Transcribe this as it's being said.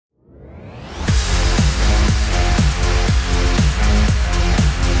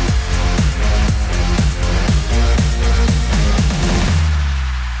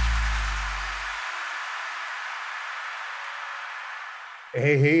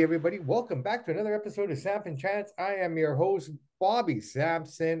Hey, everybody. Welcome back to another episode of Samp&Chance. I am your host, Bobby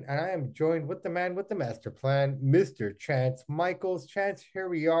Sampson, and I am joined with the man with the master plan, Mr. Chance Michaels. Chance, here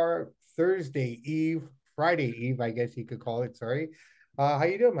we are, Thursday Eve, Friday Eve, I guess you could call it. Sorry. How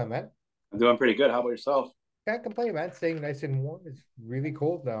you doing, my man? I'm doing pretty good. How about yourself? Can't complain, man. Staying nice and warm. It's really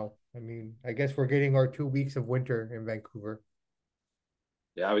cold now. I mean, I guess we're getting our 2 weeks of winter in Vancouver.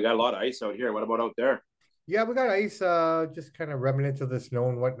 Yeah, we got a lot of ice out here. What about out there? Yeah, we got ice, just kind of remnants of the snow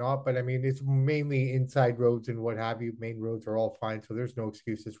and whatnot. But I mean, it's mainly inside roads and what have you. Main roads are all fine, so there's no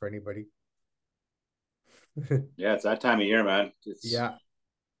excuses for anybody. Yeah, it's that time of year, man. It's Yeah,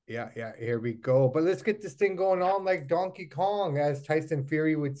 yeah. Here we go. But let's get this thing going on like Donkey Kong, as Tyson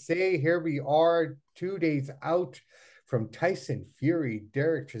Fury would say. Here we are, 2 days out from Tyson Fury,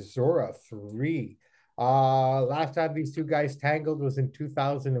 Derek Chisora 3. Last time these two guys tangled was in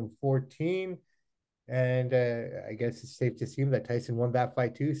 2014. And I guess it's safe to assume that Tyson won that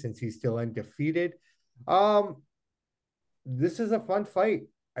fight too, since he's still undefeated. Um, this is a fun fight,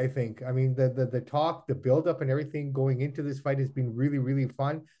 I think. I mean, the talk, the build-up, and everything going into this fight has been really, really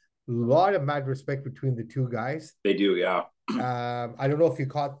fun. A lot of mad respect between the two guys. they do, yeah. I don't know if you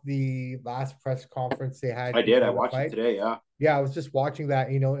caught the last press conference they I had did. I before the watched it fight. today, yeah. Yeah, I was just watching that,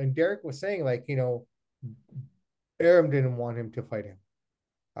 and Derek was saying, like, Aram didn't want him to fight him.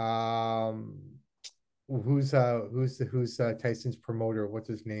 Who's Tyson's promoter? What's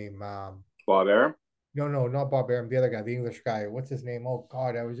his name? Bob Arum. No, not Bob Arum, the other guy, the English guy. What's his name? Oh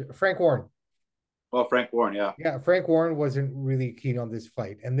God, I was Frank Warren. Well, Frank Warren, yeah. Yeah, Frank Warren wasn't really keen on this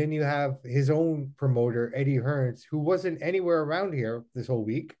fight. And then you have his own promoter, Eddie Hearns, who wasn't anywhere around here this whole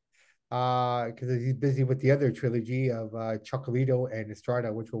week. Because he's busy with the other trilogy of Chocolatito and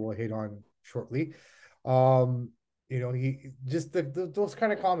Estrada, which we'll hit on shortly. Um, he just those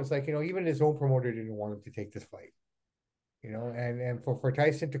kind of comments, like, even his own promoter didn't want him to take this fight. And for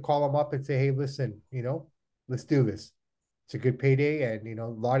Tyson to call him up and say, hey, listen, let's do this. It's a good payday, and a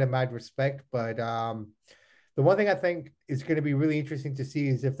lot of mad respect. But the one thing I think is going to be really interesting to see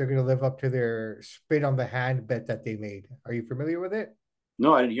is if they're going to live up to their spit on the hand bet that they made. Are you familiar with it?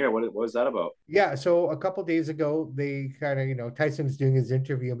 No, I didn't hear. What was that about? Yeah, so a couple days ago, they kind of, Tyson's doing his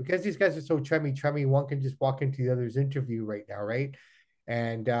interview, and because these guys are so chummy, one can just walk into the other's interview right now, right?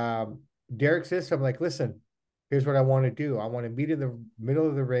 And Derek says, I'm like, listen, here's what I want to do. I want to meet in the middle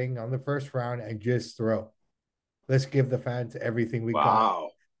of the ring on the first round and just throw. Let's give the fans everything we got, Wow.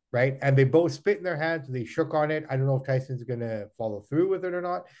 right? And they both spit in their hands. They shook on it. I don't know if Tyson's going to follow through with it or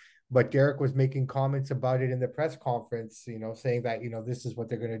not, but Derek was making comments about it in the press conference, saying that, this is what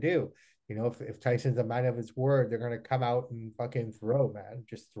they're going to do. If Tyson's a man of his word, they're going to come out and fucking throw, man,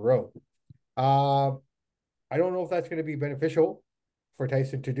 just throw. Uh, I don't know if that's going to be beneficial for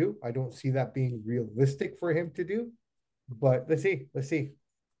Tyson to do. I don't see that being realistic for him to do, but let's see. Let's see.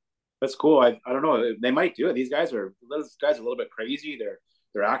 That's cool. I don't know. They might do it. These guys are a little bit crazy.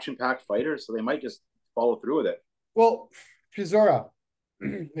 They're action-packed fighters, so they might just follow through with it. Well, Chisora,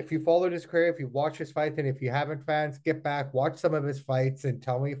 if you followed his career, if you watch his fights, and if you haven't, fans, get back, watch some of his fights, and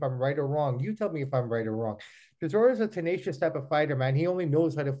tell me if I'm right or wrong. You tell me if I'm right or wrong. Chisora is a tenacious type of fighter, man. He only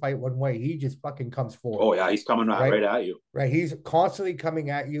knows how to fight one way. He just fucking comes forward, Oh yeah, he's coming right? right at you. Right. He's constantly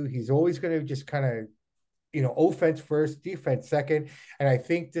coming at you. He's always going to just kind of, offense first, defense second. And I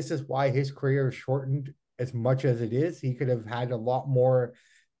think this is why his career is shortened as much as it is. He could have had a lot more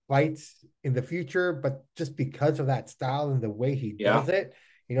fights in the future, but just because of that style and the way he Yeah, does it,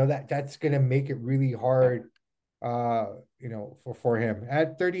 that's going to make it really hard, for him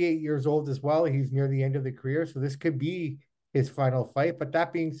at 38 years old as well. He's near the end of the career, so this could be his final fight. But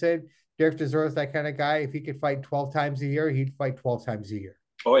that being said, Derek deserves that kind of guy. If he could fight 12 times a year, he'd fight 12 times a year.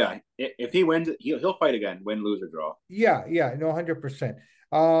 oh yeah. If he wins, he'll fight again, win, lose or draw. Yeah, no, 100%.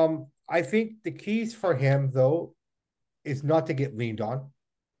 I think the keys for him though is not to get leaned on.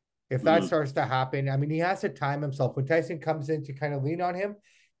 If that Mm-hmm. starts to happen, I mean, he has to time himself. When Tyson comes in to kind of lean on him,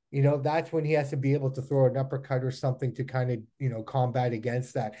 that's when he has to be able to throw an uppercut or something to kind of, combat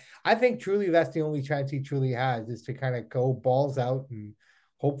against that. I think truly that's the only chance he truly has, is to kind of go balls out and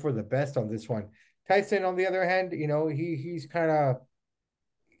hope for the best on this one. Tyson, on the other hand,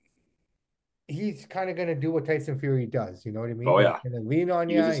 he's kind of going to do what Tyson Fury does. You know what I mean? Oh He's yeah. going to lean on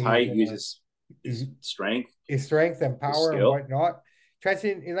you. Use his He's height, going use to his strength, his strength and his power and skill. whatnot.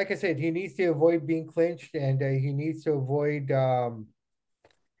 Tyson, like I said, he needs to avoid being clinched, and he needs to avoid.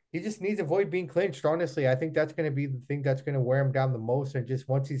 He just needs to avoid being clinched. Honestly, I think that's going to be the thing that's going to wear him down the most. And just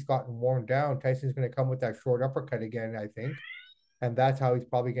once he's gotten worn down, Tyson's going to come with that short uppercut again, I think, and that's how he's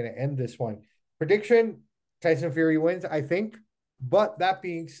probably going to end this one. Prediction: Tyson Fury wins, I think. But that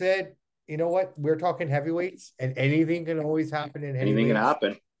being said, you know what? We're talking heavyweights, and anything can always happen in Anything can heavyweights,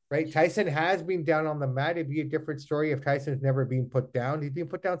 happen. right? Tyson has been down on the mat. It'd be a different story if Tyson's never been put down. He's been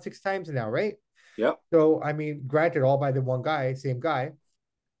put down 6 times now, right? Yep. So, I mean, granted, all by the one guy, same guy.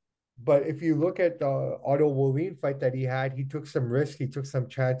 But if you look at the Otto Wallin fight that he had, he took some risks, he took some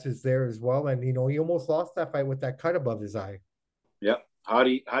chances there as well, and he almost lost that fight with that cut above his eye. Yep.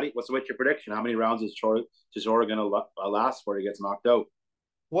 What's your prediction? How many rounds is Chisora going to last before he gets knocked out?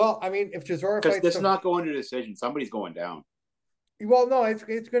 Well, I mean, if Chisora Because fights this is the not going to decision. Somebody's going down. well, no, it's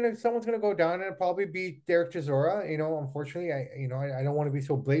gonna someone's gonna go down and it'll probably be Derek Chisora. Unfortunately, I don't want to be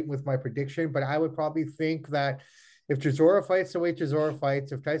so blatant with my prediction, but I would probably think that if Chisora fights the way Chisora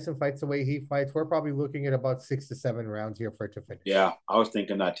fights, if Tyson fights the way he fights, we're probably looking at about 6 to 7 rounds here for it to finish, Yeah, I was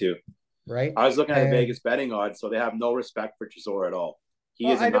thinking that too. right? I was looking at the And Vegas betting odds, so they have no respect for Chisora at all. He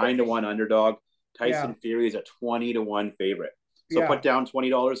well, is a I don't 9-1 underdog. yeah, Tyson Fury is a 20-1 favorite. So yeah. put down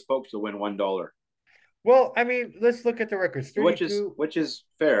 $20, folks, to win $1, Well, I mean, let's look at the records. which is 32. which is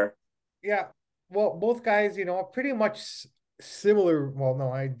fair. Yeah. Well, both guys, are pretty much similar. Well,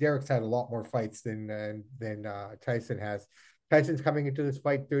 no, Derek's had a lot more fights than Tyson has. Tyson's coming into this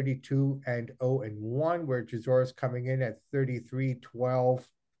fight 32-0-1, where Chisora's coming in at 33-12,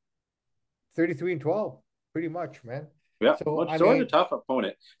 pretty much, man. Yeah, So well, I Chisora's a mean, tough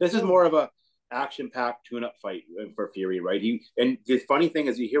opponent. This is well, more of a action-packed tune-up fight for Fury, right? And the funny thing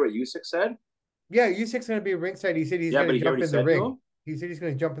is, you hear what Usyk said. yeah, Usyk's gonna be ringside. He said he's Yeah, gonna but you hear what jump he in the said to ring. him. He said he's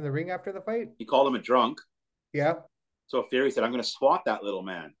gonna jump in the ring after the fight. He called him a drunk. Yeah. So Fury said, "I'm going to swat that little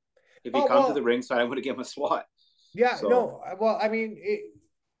man. If he Oh comes to the well, ringside, I'm going to give him a swat." yeah, So no, well, I mean, it's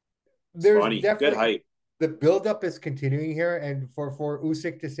there's funny. Good definitely hype. the buildup is continuing here, and for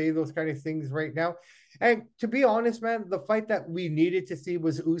Usyk to say those kind of things right now, and to be honest, man, the fight that we needed to see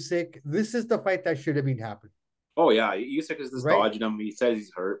was Usyk. This is the fight that should have been happening, Oh yeah, Usyk is just right? dodging him. He says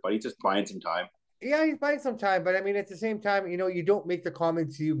he's hurt, but he's just buying some time. Yeah, he's buying some time, but I mean, at the same time, you don't make the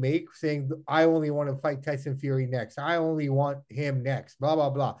comments you make saying, I only want to fight Tyson Fury next. I only want him next, blah,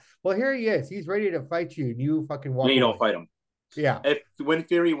 blah, blah. Well, here he is. He's ready to fight you, and you fucking And walk you don't away. fight him. Yeah. If when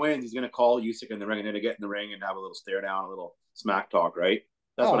Fury wins, he's going to call Usyk in the ring, and then to get in the ring and have a little stare down, a little smack talk, right?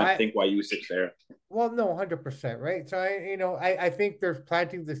 That's Oh, what I think. Why Usyk's there? well, no, 100%, right? So I think they're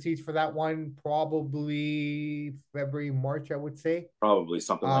planting the seeds for that one probably February, March, I would say. Probably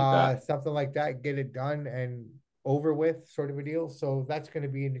something like that. Something like that, get it done and over with, sort of a deal. So that's going to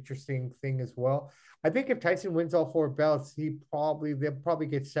be an interesting thing as well. I think if Tyson wins all 4 belts, they'll probably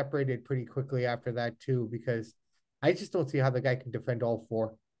get separated pretty quickly after that too, because I just don't see how the guy can defend all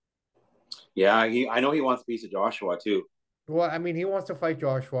 4. Yeah, I know he wants a piece of Joshua too. Well, I mean, he wants to fight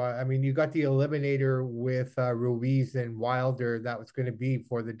Joshua. I mean, you got the eliminator with Ruiz and Wilder that was going to be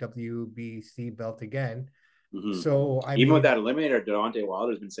for the WBC belt again. Mm-hmm. So, I Even with mean, that eliminator, Deontay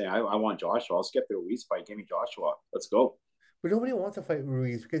Wilder's been saying, I want Joshua. I'll skip the Ruiz fight. Give me Joshua. Let's go." but nobody wants to fight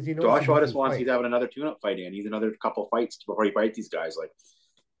Ruiz because he knows he Joshua just loses wants, fight. he's having another tune-up fight in. He's another couple fights before he fights these guys. Like,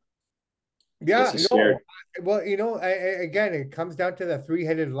 I guess Yeah, he's no. scared. Well, again, it comes down to the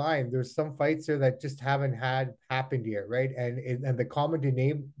three-headed line. There's some fights there that just haven't had happened yet, right? And the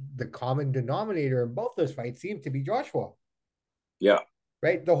common denominator in both those fights seemed to be Joshua. Yeah.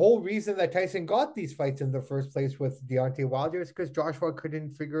 Right. The whole reason that Tyson got these fights in the first place with Deontay Wilder is because Joshua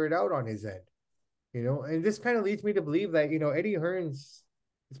couldn't figure it out on his end. And this kind of leads me to believe that, Eddie Hearns,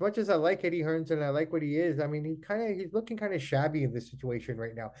 as much as I like Eddie Hearns and I like what he is, I mean, he's looking kind of shabby in this situation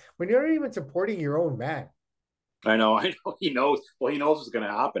right now. When you're not even supporting your own man. I know. I know. He knows. Well, he knows what's going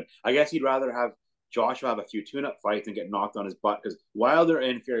to happen. I guess he'd rather have Joshua have a few tune-up fights and get knocked on his butt because Wilder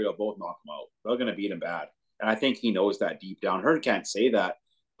and Fury will both knock him out. They're going to beat him bad. And I think he knows that deep down. Hearn can't say that,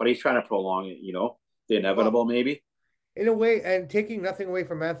 but he's trying to prolong it, the Well, inevitable maybe. in a way, and taking nothing away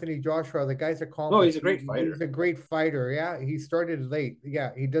from Anthony Joshua, the guy's No, accomplished. he's a great He's fighter. a great fighter. Yeah, he started late. Yeah,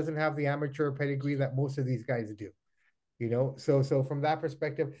 he doesn't have the amateur pedigree that most of these guys do. So from that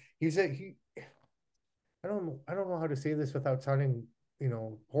perspective, he's a he. I don't know how to say this without sounding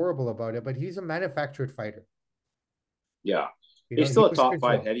horrible about it, but he's a manufactured fighter. Yeah. He He's still a was top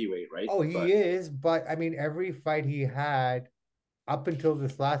five controlled. heavyweight, right? Oh, he But is, but I mean, every fight he had up until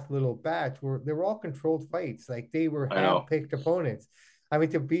this last little batch they were all controlled fights. Like they were I know. hand-picked opponents. I mean,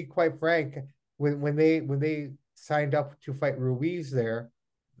 to be quite frank, when they signed up to fight Ruiz there,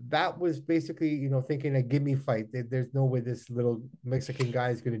 that was basically thinking a gimme fight. There's no way this little Mexican guy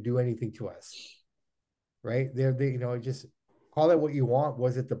is going to do anything to us, right? They just call it what you want.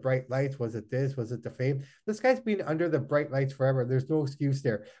 Was it the bright lights? Was it this? Was it the fame? This guy's been under the bright lights forever. There's no excuse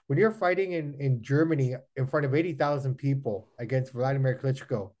there. When you're fighting in Germany in front of 80,000 people against Vladimir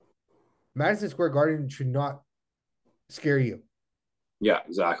Klitschko, Madison Square Garden should not scare you. Yeah,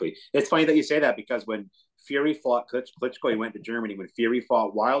 exactly. It's funny that you say that because when Fury fought Klitschko, he went to Germany. When Fury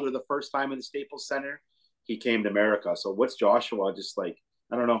fought Wilder the first time in the Staples Center, he came to America. So what's Joshua just like?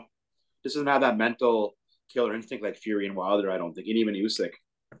 I don't know. Just doesn't have that mental killer instinct like Fury and Wilder. I don't think, and even Usyk.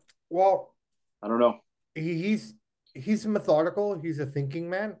 Well, I don't know. he's he's methodical. He's a thinking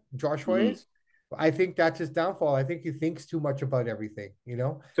man. Joshua Mm-hmm. is. I think that's his downfall. I think he thinks too much about everything.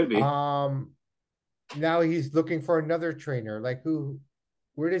 Could be. Now he's looking for another trainer. Like who?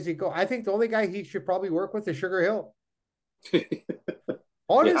 Where does he go? I think the only guy he should probably work with is Sugar Hill. Yeah,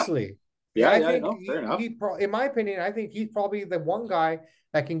 Honestly, yeah, I yeah. think No, fair enough. in my opinion, I think he's probably the one guy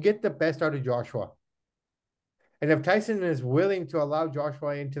that can get the best out of Joshua. And if Tyson is willing to allow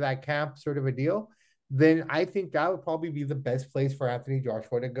Joshua into that camp sort of a deal, then I think that would probably be the best place for Anthony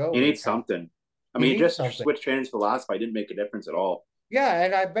Joshua to go He and needs kind of, something. I he mean, he needs just something. switched trainers for the last fight. Didn't make a difference at all. Yeah,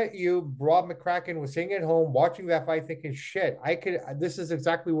 and I bet you Rob McCracken was sitting at home watching that fight thinking, shit, this is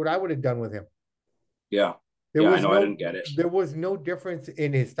exactly what I would have done with him. Yeah, There yeah. I was know. I no didn't get it. there was no difference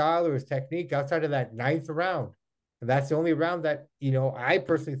in his style or his technique outside of that ninth round. And that's the only round that, I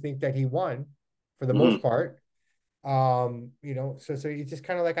personally think that he won for the most Mm-hmm. part. So you just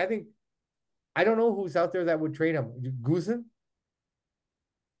kind of like I don't know who's out there that would trade him. Guzan,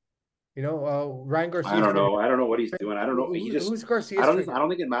 Ryan I Garcia's don't traded know. I don't know what he's doing. I don't know. He just. who's Garcia's I traded. don't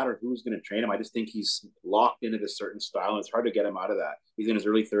think it matters who's going to train him. I just think he's locked into this certain style, and it's hard to get him out of that. He's in his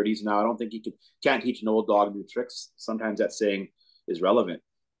early 30s now. I don't think he can't teach an old dog new tricks. Sometimes that saying is relevant.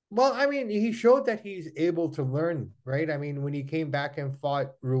 Well, I mean, he showed that he's able to learn, right? I mean, when he came back and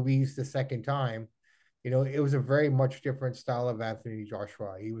fought Ruiz the second time, it was a very much different style of Anthony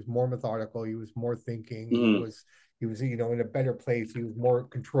Joshua. He was more methodical. He was more thinking. Mm-hmm. He was, in a better place. He was more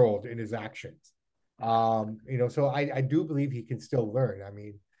controlled in his actions. So I do believe he can still learn. I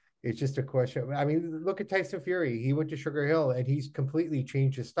mean, it's just a question. I mean, look at Tyson Fury. He went to Sugar Hill and he's completely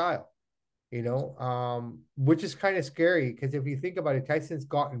changed his style. Which is kind of scary because if you think about it, Tyson's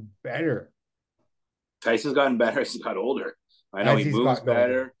gotten better Tyson's gotten better as he got older. I know as he he's moves gotten older,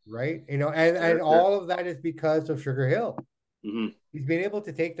 better. right? And Character. all of that is because of Sugar Hill. Mm-hmm. He's been able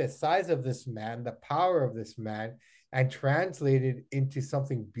to take the size of this man, the power of this man, and translate it into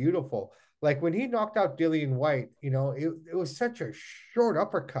something beautiful. Like when he knocked out Dillian White, it was such a short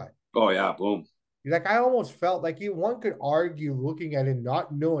uppercut. Oh yeah, boom. Like I almost felt like one could argue looking at it,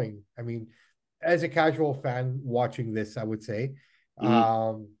 not knowing. I mean, as a casual fan watching this, I would say,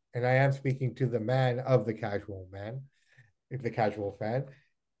 Mm-hmm. and I am speaking to the man of the casual man, the casual fan.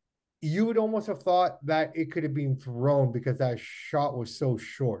 You would almost have thought that it could have been thrown because that shot was so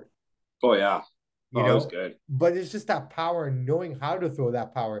short, Oh yeah. you Oh, it was know. good. But it's just that power and knowing how to throw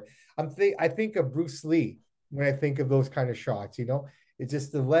that power. I think of Bruce Lee when I think of those kind of shots. It's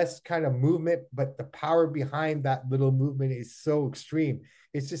just the less kind of movement, but the power behind that little movement is so extreme.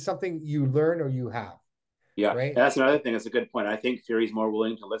 It's just something you learn or you have, Yeah, and right? that's another thing. That's a good point. I think Fury's more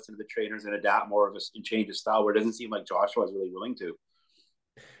willing to listen to the trainers and adapt more of a and change his style, where it doesn't seem like Joshua is really willing to.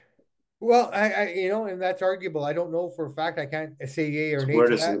 Well, and that's arguable. I don't know for a fact. I can't say yay or nay We're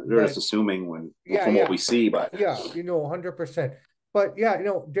to just that, we're just but assuming when yeah, from what yeah, we see, but yeah, 100%. But yeah,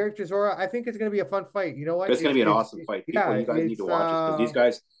 Derek Chisora, I think it's going to be a fun fight. You know what? it's going to be an awesome fight. Yeah, People, you guys need to watch this because these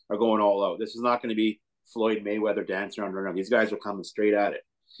guys are going all out. This is not going to be Floyd Mayweather dancing around right now. These guys are coming straight at it.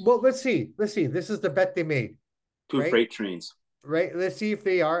 well, let's see. Let's see. This is the bet they made, Two right? freight trains. Right. Let's see if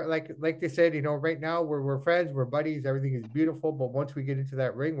they are like they said, right now we're friends, we're buddies, everything is beautiful. But once we get into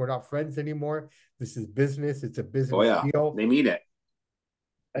that ring, we're not friends anymore. This is business, it's a Oh business yeah, deal. they mean it.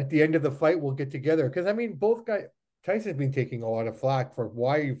 At the end of the fight, we'll get together. Because I mean, both guys, Tyson's been taking a lot of flack for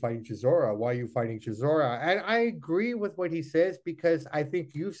why are you fighting Chisora? Why are you fighting Chisora? And I agree with what he says because I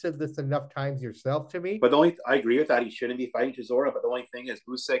think you've said this enough times yourself to me. But the only I agree with that. He shouldn't be fighting Chisora. But the only thing is,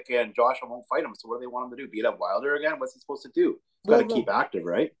 Usyk and Joshua won't fight him. So what do they want him to do? Beat up Wilder again? What's he supposed to do? He's got Well, to keep no, active,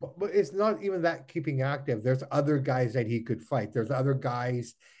 right? but it's not even that keeping active. There's other guys that he could fight. There's other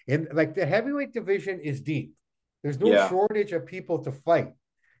guys in like the heavyweight division is deep. There's no Yeah. shortage of people to fight.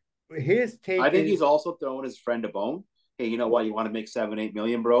 His I take think is he's also throwing his friend a bone. Hey, you know what? You want to make 7-8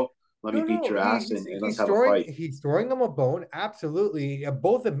 million, bro? Let me beat no. your ass and let's He's have a throwing fight. he's throwing him a bone. Absolutely,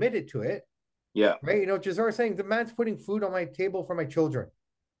 both admitted to it, Yeah. right? Chisora saying the man's putting food on my table for my children.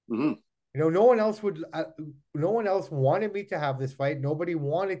 Mm-hmm. No one else would. No one else wanted me to have this fight. Nobody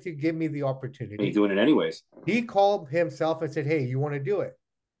wanted to give me the And he's opportunity. doing it anyways. He called himself and said, "Hey, you want to do it?"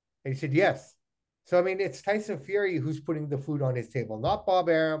 And he said, "Yes." So I mean, it's Tyson Fury who's putting the food on his table, not Bob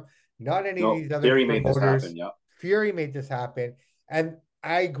Arum, not any of No, these other Theory made this promoters. happen. Yeah. Fury made this happen, and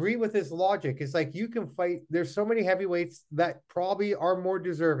I agree with his logic. It's like you can fight. There's so many heavyweights that probably are more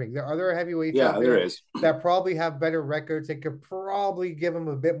deserving. There are other heavyweights out Yeah, there there is. that probably have better records and could probably give him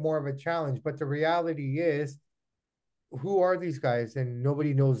a bit more of a challenge. But the reality is, who are these guys? And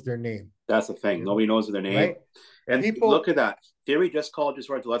nobody knows their name. That's the thing. You know, Nobody knows their name. right? And look People, at that. Theory just called just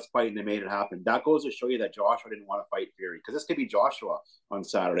right to let's fight and they made it happen. That goes to show you that Joshua didn't want to fight Theory because this could be Joshua on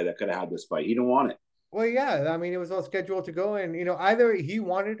Saturday that could have had this fight. He didn't want it. well, yeah. I mean, it was all scheduled to go, and either he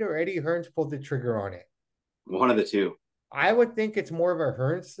wanted it or Eddie Hearns pulled the trigger on it. One of the two. I would think it's more of a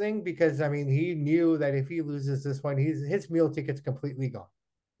Hearns thing because I mean he knew that if he loses this one, his meal ticket's completely gone.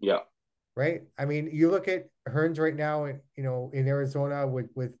 Yeah. Right? I mean, you look at Hearns right now, in Arizona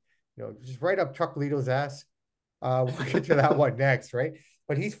with just right up Chocolatito's ass. We'll get to that one next, right?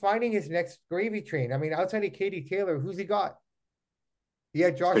 But he's finding his next gravy train. I mean, outside of Katie Taylor, who's he got? He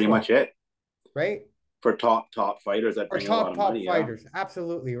had That's pretty Joshua, much it. right? For top fighters that Or bring in a lot of top money, yeah. fighters,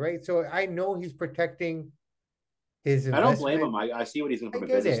 absolutely, right? So I know he's protecting his I don't blame investment. him. I see what he's doing I from a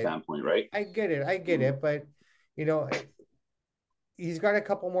get business it. standpoint, right? I get it. But you know, he's got a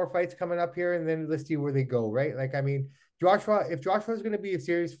couple more fights coming up here, and then let's see where they go, right? Like, I mean, if Joshua's going to be a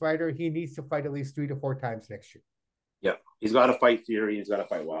serious fighter, he needs to fight at least 3 to 4 times next year. Yeah. He's got to fight Theory. He's got to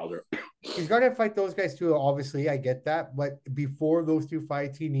fight Wilder. He's got to fight those guys too. Obviously, I get that, but before those two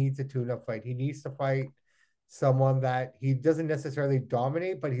fights, he needs a tune-up fight. He needs to fight someone that he doesn't necessarily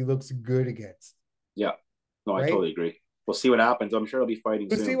dominate, but he looks good against. Yeah. No, I Right? totally agree. We'll see what happens. I'm sure he'll be fighting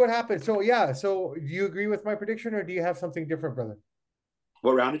We'll see soon. what happens. So yeah. So do you agree with my prediction, or do you have something different, brother?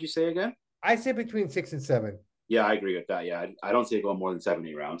 What round did you say again? I say between 6 and 7. Yeah, I agree with that. Yeah, I don't see it going more than 7,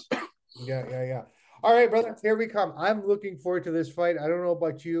 8 rounds. Yeah, yeah, yeah. All right, brother. Here we come. I'm looking forward to this fight. I don't know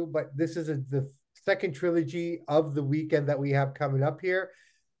about you, but this is the second trilogy of the weekend that we have coming up here.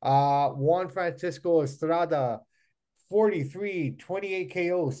 Juan Francisco Estrada, 43, 28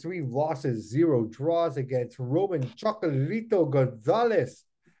 KOs, 3 losses, 0 draws against Roman Chocolatito Gonzalez.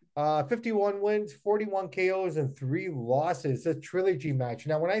 51 wins, 41 KOs, and 3 losses. It's a trilogy match.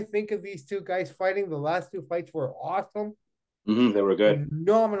 Now, when I think of these two guys fighting, the last two fights were awesome. They were good.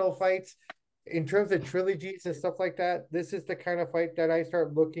 Phenomenal fights. In terms of trilogies and stuff like that, this is the kind of fight that I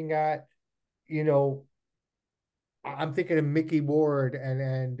start looking at. You know, I'm thinking of Mickey Ward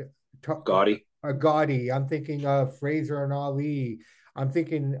and Gotti. Gotti. I'm thinking of Fraser and Ali. I'm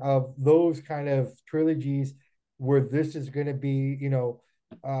thinking of those kind of trilogies where this is going to be,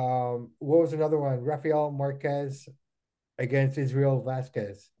 what was another one? Rafael Marquez against Israel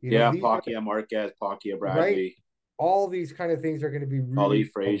Vasquez. Yeah, These are Pacquiao Marquez, Pacquiao right. Bradley, All these kind of things are going to be Ali really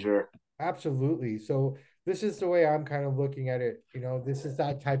Frazier. absolutely. So this is the way I'm kind of looking at it. This is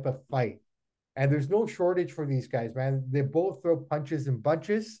that type of fight. And there's no shortage for these guys, man. They both throw punches and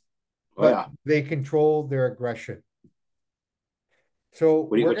bunches, Oh but yeah. they control their aggression. So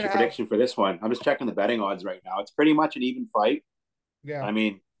we're What's gonna your have, prediction for this one? I'm just checking the betting odds right now. It's pretty much an even fight. yeah. I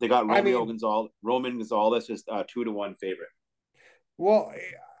mean, they got I mean, Roman Gonzalez is 2-1 favorite. well,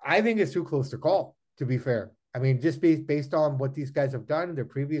 I think it's too close to call, to be fair. I mean, just based on what these guys have done, their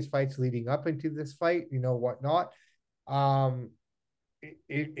previous fights leading up into this fight, whatnot. Um,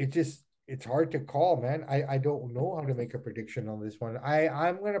 it's hard to call, man. I don't know how to make a prediction on this one.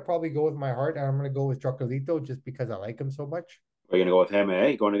 I'm gonna probably go with my heart, and I'm gonna go with Chocolatito just because I like him so much. Are you gonna go with him?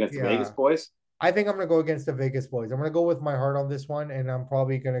 Going against the Vegas Yeah, boys? I think I'm gonna go against the Vegas boys. I'm gonna go with my heart on this one, and I'm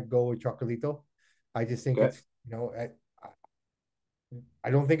probably gonna go with Chocolatito. I just think Okay. it's I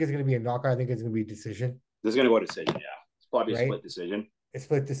don't think it's gonna be a knockout. I think it's gonna be a decision, This is gonna go decision. Yeah, it's probably a right? split decision. A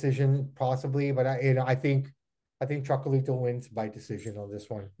split decision possibly, but I think Chocolatito wins by decision on this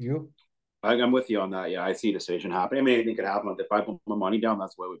one. You? I'm with you on that. Yeah, I see decision happening. I mean, anything could happen. If I put my money down,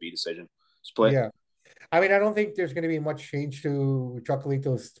 that's what it would be decision. Split. Yeah. I mean, I don't think there's going to be much change to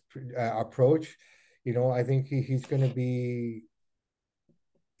Chocolatito's approach. I think he's going to be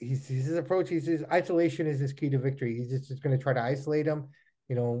his approach. His isolation is his key to victory. He's just going to try to isolate him,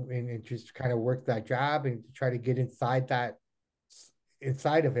 and just kind of work that jab and try to get inside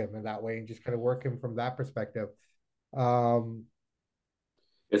of him in that way, and just kind of work him from that perspective. Um,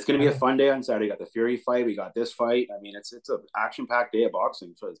 It's going to I be a don't. fun day on Saturday. We got the Fury fight. We got this fight. I mean, it's an action packed day of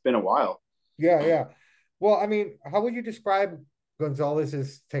boxing. So it's been a while. Yeah, yeah. Well, I mean, how would you describe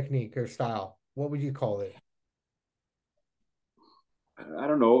Gonzalez's technique or style? What would you call it? I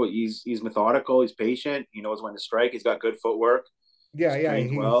don't know. He's methodical. He's patient. He knows when to strike. He's got good footwork. Yeah, He's yeah, trained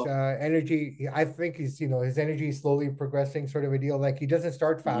he's well. energy. I think his energy is slowly progressing, sort of a deal. Like he doesn't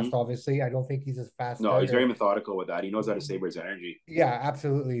start fast, Mm-hmm. obviously. I don't think he's a fast No, he's very starter. methodical with that. He knows how to savor his energy. Yeah,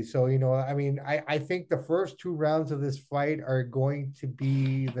 absolutely. So, I mean, I think the first 2 rounds of this fight are going to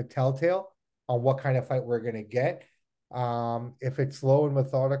be the telltale on what kind of fight we're going to get. If it's slow and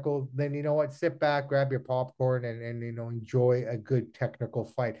methodical, then you know what, sit back, grab your popcorn, and enjoy a good technical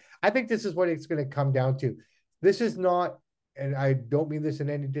fight. I think this is what it's going to come down to. This is not, and I don't mean this in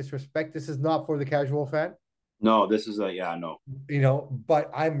any disrespect, this is not for the casual fan. No, this is a yeah, no.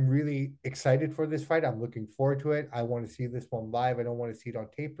 But I'm really excited for this fight. I'm looking forward to it. I want to see this one live. I don't want to see it on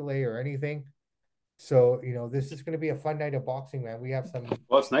tape delay or anything. So, this is going to be a fun night of boxing, man. We have some.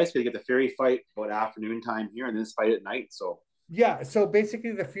 Well, it's nice to get the Fury fight about afternoon time here, and then this fight at night. So Yeah, so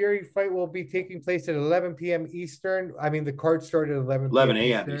basically the Fury fight will be taking place at 11 p.m. Eastern. I mean, the card started at 11 p.m. 11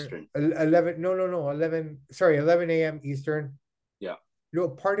 a.m. Eastern. Eastern. 11, no, 11, sorry, 11 a.m. Eastern. Yeah, No,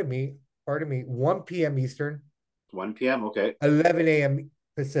 pardon me, 1 p.m. Eastern, 1 p.m. Okay, 11 a.m.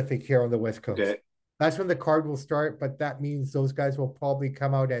 Pacific here on the West Coast. okay, That's when the card will start, but that means those guys will probably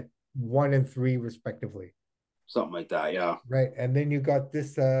come out at 1 and 3 respectively. something like that. Yeah, Right. And then you got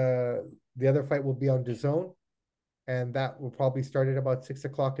this the other fight will be on DAZN, and that will probably start at about 6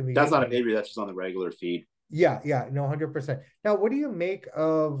 o'clock in the that's not a evening. pay per view. That's just on the regular feed. Yeah, no, 100%. Now, what do you make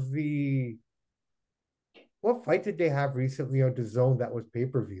of what fight did they have recently on DAZN that was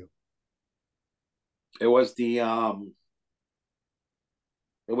pay-per-view? It was the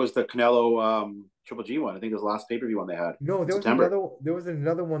Canelo Triple G one. I think it was the last pay per view one they had No, in September. there was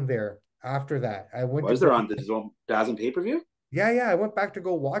another one there after that. I went to Was there go on the Dazen pay per view? Yeah, I went back to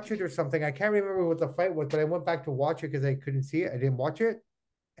go watch it or something. I can't remember what the fight was, but I went back to watch it because I couldn't see it. I didn't watch it,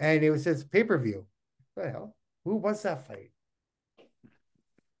 and it was his pay-per-view. What the hell? Who was that fight?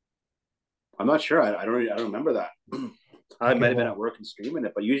 I'm not sure. I don't remember that. I Okay, might have been at well, work and streaming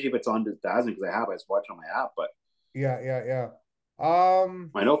it, but usually if it's on Dazen because I just watch it on my app. But yeah.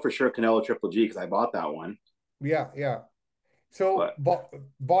 I know for sure Canelo Triple G because I bought that one. Yeah. So But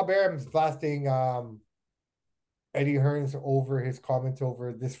Bob Arum's blasting Eddie Hearns over his comments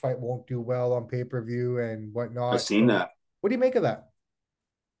over this fight won't do well on pay-per-view and I've whatnot. seen So that. what do you make of that?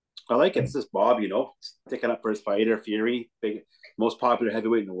 I like it. It's just Bob, sticking up for his fighter, Fury, big, most popular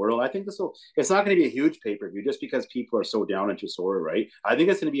heavyweight in the world. I think this will. It's not going to be a huge pay per view just because people are so down on Chisora, right? I think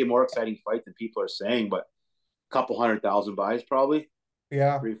it's going to be a more exciting fight than people are saying, but a couple 100,000 buys probably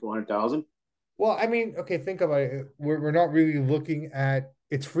Yeah. 300,000, 400,000. Well, I mean, okay, think about it. We're not really looking at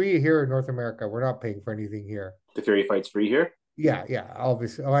it's free here in North America. We're not paying for anything here. The Fury fight's free here. Yeah,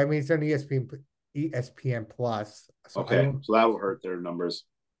 obviously. Oh, I mean, it's on ESPN Plus, so I Okay, don't. so that will hurt their numbers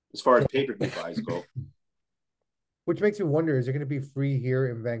as far as So, pay per view buys go. which makes me wonder: is it going to be free here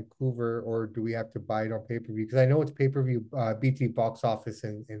in Vancouver, or do we have to buy it on pay-per-view? Because I know it's pay-per-view BT box office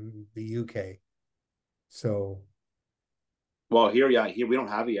in the UK. So Well, here we don't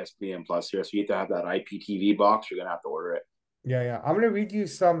have ESPN Plus here, so you have to have that IPTV box. You're gonna have to order it. yeah. I'm going to read you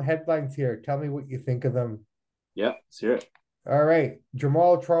some headlines here. Tell me what you think of them. Yeah, let's hear it. All right,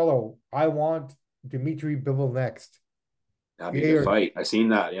 Jamal Charlo. I want Dimitri Bivol next. That'd be a Yay good or fight. I seen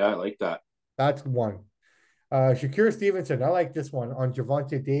that. Yeah, I like that. That's one. Shakir Stevenson, I like this one on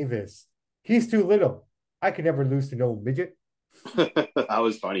Javante Davis. He's too little. I can never lose to no midget. That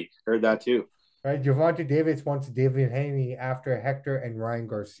was funny. Heard that too. Right? Javante Davis wants David Haney after Hector and Ryan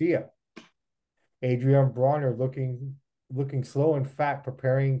Garcia. Adrian Bronner looking slow and fat,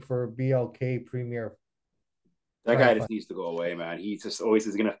 preparing for BLK Premier That title guy fight. just needs to go away, man. He just always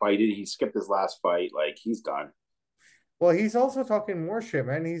is gonna fight it. He skipped his last fight. Like he's done. Well, he's also talking more shit,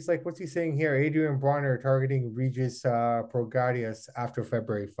 man. He's like, what's he saying here? Adrian Bronner targeting Regis Progradius after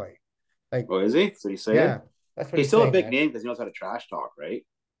February fight. Like, Oh, is he? So he's saying yeah, that's what he's he's still a saying, big man. name because he knows how to trash talk, right?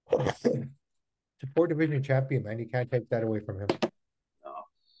 Support division champion, man. You can't take that away from him, No.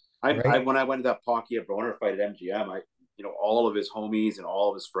 I right? when I went to that Pacquiao Broner fight at MGM, all of his homies and all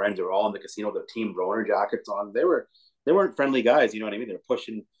of his friends are all in the casino. The team Broner jackets on. They weren't friendly guys. You know what I mean? They're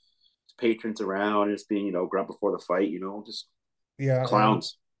pushing patrons around and just being grunt before the fight. Just Yeah, and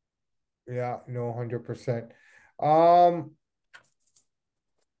clowns. yeah, no, 100%. Um,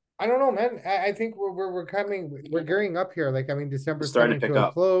 I don't know, man. I think we're gearing up here. Like, I mean, It's December's starting to coming pick to a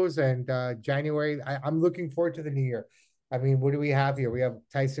up. close, and January. I'm looking forward to the new year. I mean, what do we have here? We have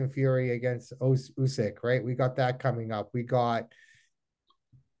Tyson Fury against Usyk, right? We got that coming up. We got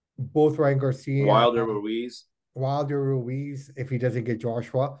both Ryan Garcia, Wilder Ruiz. Wilder Ruiz, if he doesn't get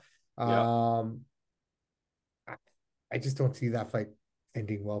Joshua. Yeah. Um, I, I just don't see that fight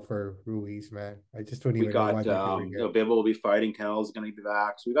ending well for Ruiz, man. I just don't We even know why got they're doing it. Bivol will be fighting. Canelo's going to be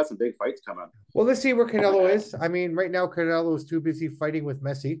back. So we got some big fights coming. Well, let's see where Canelo is. I mean, right now Canelo is too busy fighting with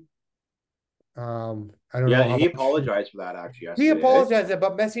Messi. I don't Yeah, know how he much apologized for that actually he yesterday. Eh? apologized,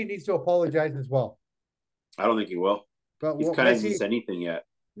 but Messi needs to apologize as well. I don't think he will. But He's what kind of hasn't Messi, said anything yet.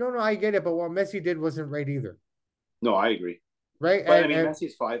 no, I get it, but what Messi did wasn't right either, No, I agree. right? But I And mean, and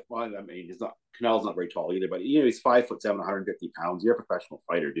Messi's five. Well, I mean, he's not Canelo's not very tall either, but he's 5'7", 150 pounds. You're a professional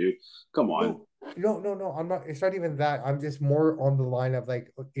fighter, dude. Come on. No, no. I'm not. It's not even that. I'm just more on the line of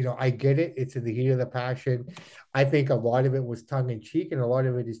like, I get it. It's in the heat of the passion. I think a lot of it was tongue in cheek, and a lot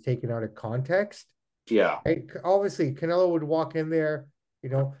of it is taken out of context. Yeah. Right? Obviously, Canelo would walk in there,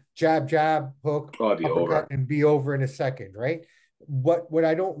 jab, jab, hook, Oh, it'd be uppercut, over. and be over in a second, right? What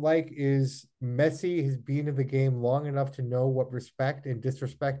I don't like is Messi has been in the game long enough to know what respect and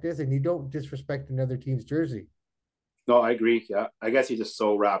disrespect is, and you don't disrespect another team's jersey. No, I agree. Yeah, I guess he's just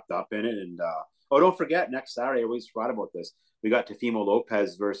so wrapped up in it. And oh, don't forget next Saturday. I always forgot about this. We got Tefimo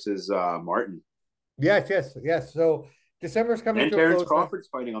Lopez versus Martin, Yes, yes, yes. So December's coming and to a Terrence close. Crawford's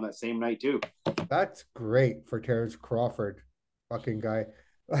fighting on that same night too. That's great for Terrence Crawford, fucking guy.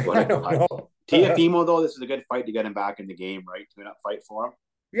 What I don't a know. Tiafimo though. This is a good fight to get him back in the game, right? To not fight for him.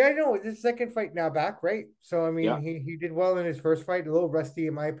 Yeah, I know. It's his second fight now back, right? So I mean, Yeah, he did well in his first fight, a little rusty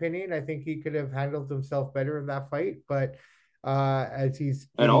in my opinion. I think he could have handled himself better in that fight, but as he's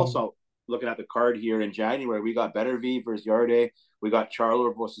and getting also looking at the card here in January, we got Better V versus Yarde. We got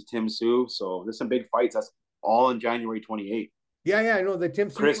Charlo versus Tim Su. So there's some big fights. That's all in January 28th. yeah, I know the Tim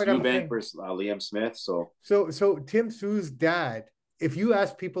Tszyu Chris fight I'm Eubank saying. versus Liam Smith. So So Tim Tszyu's dad, if you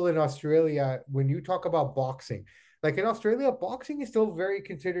ask people in Australia when you talk about boxing, like in Australia, boxing is still very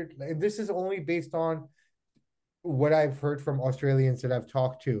considered, and this is only based on what I've heard from Australians that I've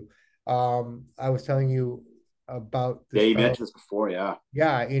talked to. I was telling you about yeah, this you fellow. mentioned this before. Yeah,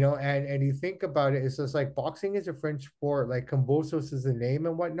 Yeah, and you think about it, it's just like boxing is a French sport, like Cambosos is the name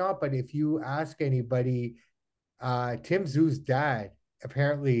and whatnot. But if you ask anybody, Tim Zoo's dad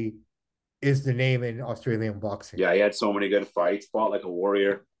apparently is the name in Australian boxing. yeah, he had so many good fights. Fought like a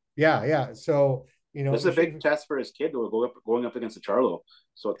warrior. Yeah, yeah. So, This is a big test for his kid though, going up against the Charlo.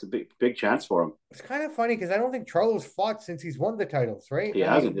 So it's a big chance for him. it's kind of funny because I don't think Charlo's fought since he's won the titles, right? He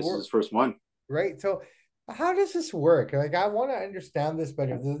I hasn't. mean, This is we're his first one. right. So, how does this work? Like, I want to understand this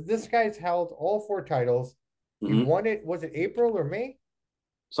better. This guy's held all four titles. He Mm-hmm. won it. Was it April or May?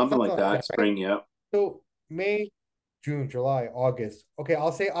 Something Something like like that, that. right? Spring, yeah. So May, June, July, August. Okay,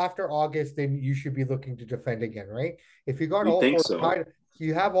 I'll say after August, then you should be looking to defend again, right? If you got You'd all think four so. titles,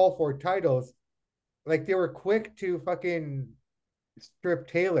 you have all four titles. Like they were quick to fucking strip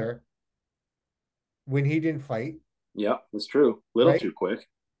Taylor when he didn't fight, Yeah, that's true. Little right? too quick.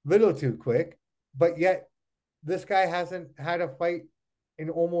 Little too quick, but yet this guy hasn't had a fight in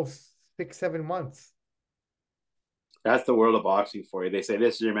almost 6, 7 months. That's the world of boxing for you. They say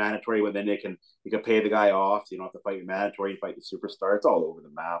this is your mandatory, but then you can pay the guy off. So you don't have to fight your mandatory. You fight the superstar. It's all over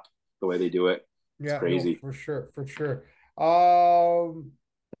the map the way they do it. It's Yeah, no, crazy. for sure, for sure. Um,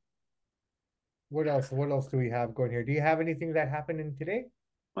 what else? What else do we have going here? Do you have anything that happened in today?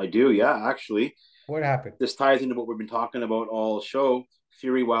 I do, yeah. Actually, What happened? this ties into what we've been talking about all show.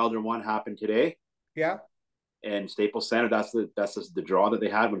 Fury Wilder one happened today, Yeah, and Staples Center. That's the draw that they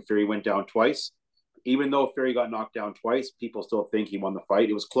had when Fury went down twice. Even though Fury got knocked down twice, people still think he won the fight.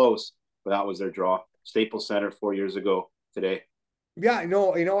 It was close, but that was their draw. Staples Center 4 years ago today. yeah.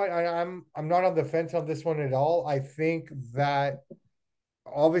 No, you know what? I'm not on the fence on this one at all. I think that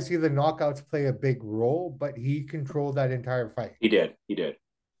obviously the knockouts play a big role, but he controlled that entire fight, He did. He did.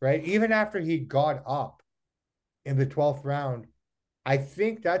 right? Even after he got up in the 12th round, I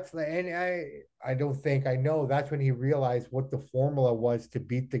think that's the and I don't think I know that's when he realized what the formula was to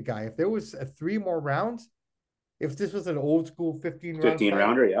beat the guy. If there was three more rounds, if this was an old school 15 round 15 fight,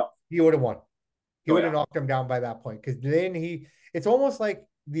 rounder. Yeah. he would have won. He Oh would have yeah. knocked him down by that point. Because then it's almost like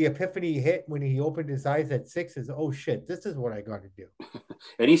the epiphany hit when he opened his eyes at six is, oh shit, this is what I got to do.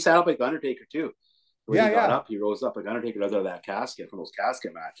 And he sat up like Undertaker too. The way Yeah, he got yeah. up, he rose up like Undertaker out of that casket from those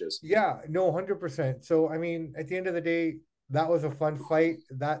casket matches. Yeah, no, 100%. So, I mean, at the end of the day, that was a fun fight.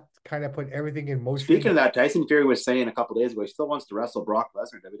 That kind of put everything in Speaking motion. of that, Tyson Fury was saying a couple days ago he still wants to wrestle Brock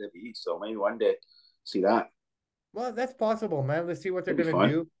Lesnar in WWE. So maybe one day see that. Well, that's possible, man. Let's see what they're That'd be gonna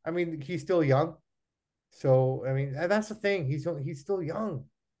fun. do. I mean, he's still young, so I mean, that's the thing. He's still young.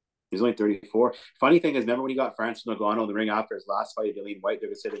 He's only 34. Funny thing is, remember when he got Francis Ngannou in the ring after his last fight, Dillian White? They're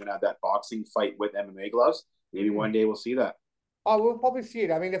gonna say they're gonna have that boxing fight with MMA gloves. Maybe one Mm. day we'll see that. Oh, we'll probably see it.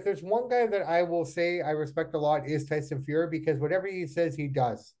 I mean, if there's one guy that I will say I respect a lot is Tyson Fury because whatever he says, he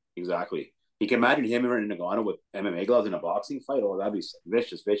does. Exactly. You can imagine him and Ngannou with MMA gloves in a boxing fight. Oh, that'd be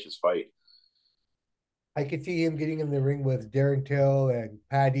vicious, vicious fight. I could see him getting in the ring with Darren Till and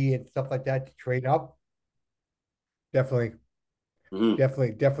Paddy and stuff like that to trade up. Definitely, Mm-hmm.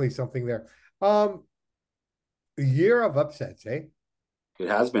 definitely something there. Um, Year of upsets, eh? It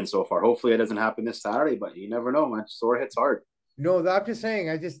has been so far. Hopefully, it doesn't happen this Saturday, but you never know, man. Sore hits hard. No, I'm just saying.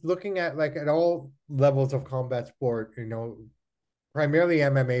 I just looking at like at all levels of combat sport. primarily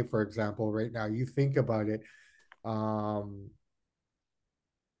MMA, for example, right now, you think about it. Um,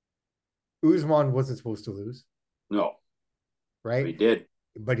 Usman wasn't supposed to lose, No, right? he did.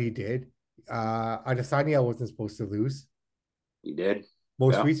 But he did. Adesanya wasn't supposed to lose. He did.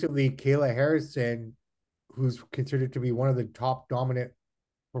 Most Yeah, recently, Kayla Harrison, who's considered to be one of the top dominant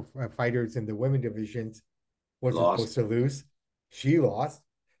fighters in the women divisions, wasn't supposed lost. to lose. She lost.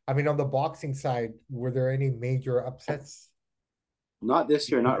 I mean, on the boxing side, were there any major upsets? Not this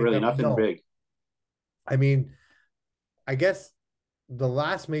You year. can Not think really. of? Nothing No. big. I mean, I guess the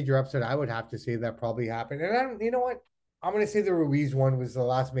last major upset I would have to say that probably happened, and I don't, you know what? I'm going to say the Ruiz one was the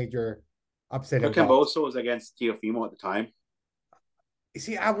last major upset But in boxing. Camboso was against Teofimo at the time. You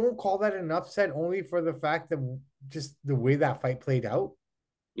see, I won't call that an upset only for the fact that just the way that fight played out.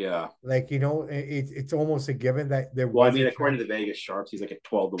 Yeah. Like, it's almost a given that there Well, I was a mean, according chance. to the Vegas sharps, he's like a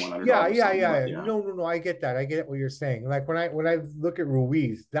 12 to 1 Yeah, underdog or yeah, something. yeah. But yeah, No, no, no. I get that. I get what you're saying. Like when I look at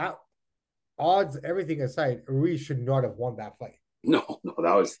Ruiz, that odds, everything aside, Ruiz should not have won that fight. no,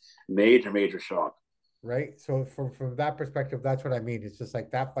 that was major shock. Right. So from that perspective, that's what I mean. It's just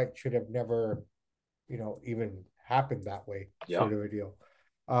like that fight should have never, even happened that way, Yeah. sort of a deal.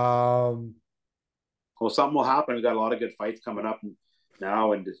 Um, Well, something will happen. We got a lot of good fights coming up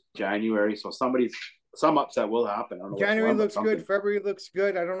now in January, so some upset will happen. I don't know which January one, but looks good. something. February looks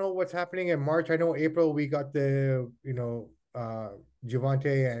good. I don't know what's happening in March. I know April we got the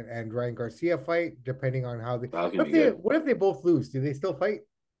Javante and Ryan Garcia fight. Depending on how they, That's gonna be good. what if they both lose? Do they still fight?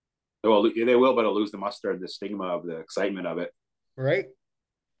 Well, they will, but it'll lose the mustard, the stigma of the excitement of it. Right.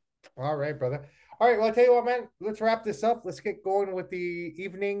 All right, brother. All right. Well, I'll tell you what, man. Let's wrap this up. Let's get going with the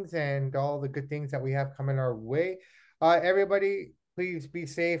evenings and all the good things that we have coming our way. Everybody, please be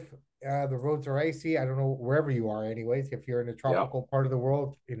safe. The roads are icy. I don't know wherever you are, anyways. If you're in a Yeah, tropical part of the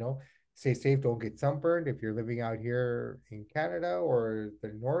world, stay safe. Don't get sunburned. If you're living out here in Canada or the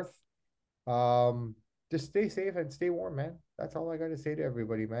north, um, just stay safe and stay warm, man. That's all I got to say to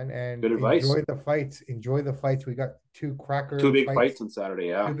everybody, man. And good advice. enjoy the fights. Enjoy the fights. We got two Two cracker big fights, fights on Saturday. two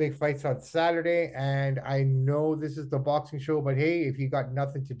Yeah, big fights on Saturday. And I know this is the boxing show, but hey, if you got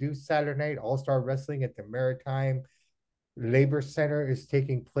nothing to do Saturday night, All Star Wrestling at the Maritime Labor Center is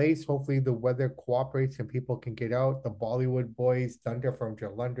taking place. Hopefully, the weather cooperates and people can get out. The Bollywood boys, Thunder from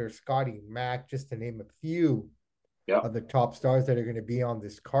Jalandhar, Scotty Mack, just to name a few yeah, of the top stars that are going to be on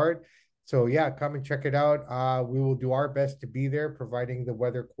this card. So yeah, come and check it out. We will do our best to be there, providing the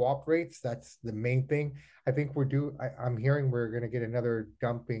weather cooperates. That's the main thing. I think we're due. I'm hearing we're going to get another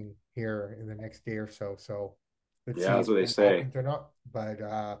dumping here in the next day or so. So let's yeah. see That's if what they that say. happens or not.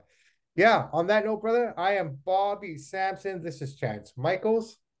 But yeah, on that note, brother, I am Bobby Sampson. This is Chance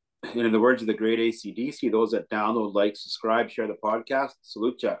Michaels. And in the words of the great ACDC, those that download, like, subscribe, share the podcast,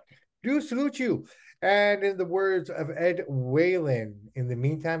 salute ya. Do salute you. And in the words of Ed Whalen, in the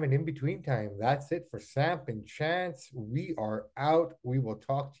meantime and in between time, that's it for Samp and Chance. We are out. We will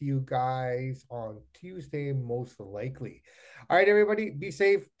talk to you guys on Tuesday, most likely. All right, everybody, be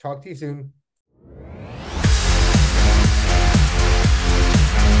safe. Talk to you soon.